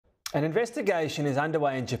An investigation is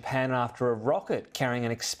underway in Japan after a rocket carrying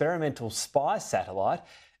an experimental spy satellite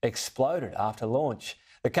exploded after launch.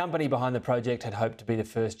 The company behind the project had hoped to be the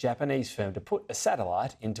first Japanese firm to put a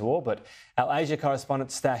satellite into orbit. Our Asia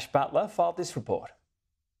correspondent Stash Butler filed this report.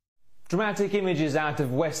 Dramatic images out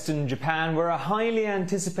of western Japan where a highly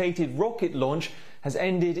anticipated rocket launch has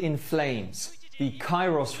ended in flames. The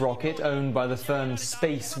Kairos rocket, owned by the firm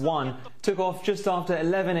Space One, took off just after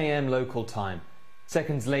 11 a.m. local time.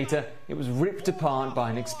 Seconds later, it was ripped apart by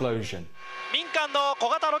an explosion.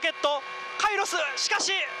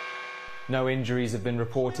 No injuries have been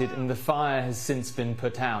reported and the fire has since been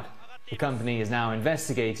put out. The company is now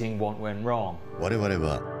investigating what went wrong.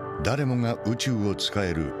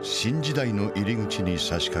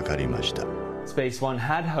 Space One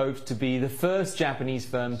had hoped to be the first Japanese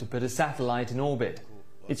firm to put a satellite in orbit.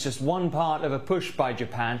 It's just one part of a push by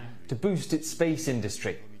Japan to boost its space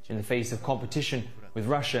industry in the face of competition with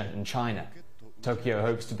Russia and China. Tokyo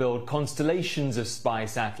hopes to build constellations of spy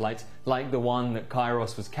satellites like the one that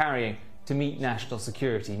Kairos was carrying to meet national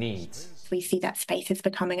security needs. We see that space as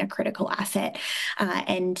becoming a critical asset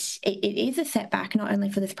and it is a setback not only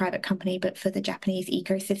for this private company but for the Japanese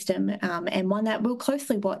ecosystem and one that we'll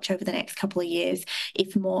closely watch over the next couple of years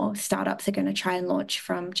if more startups are going to try and launch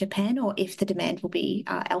from Japan or if the demand will be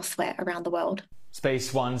elsewhere around the world.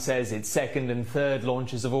 Space One says its second and third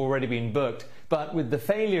launches have already been booked, but with the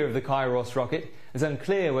failure of the Kairos rocket, it's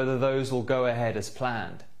unclear whether those will go ahead as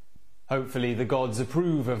planned. Hopefully the gods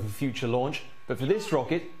approve of a future launch, but for this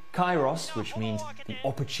rocket, Kairos, which means the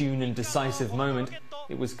opportune and decisive moment,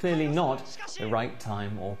 it was clearly not the right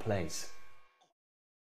time or place.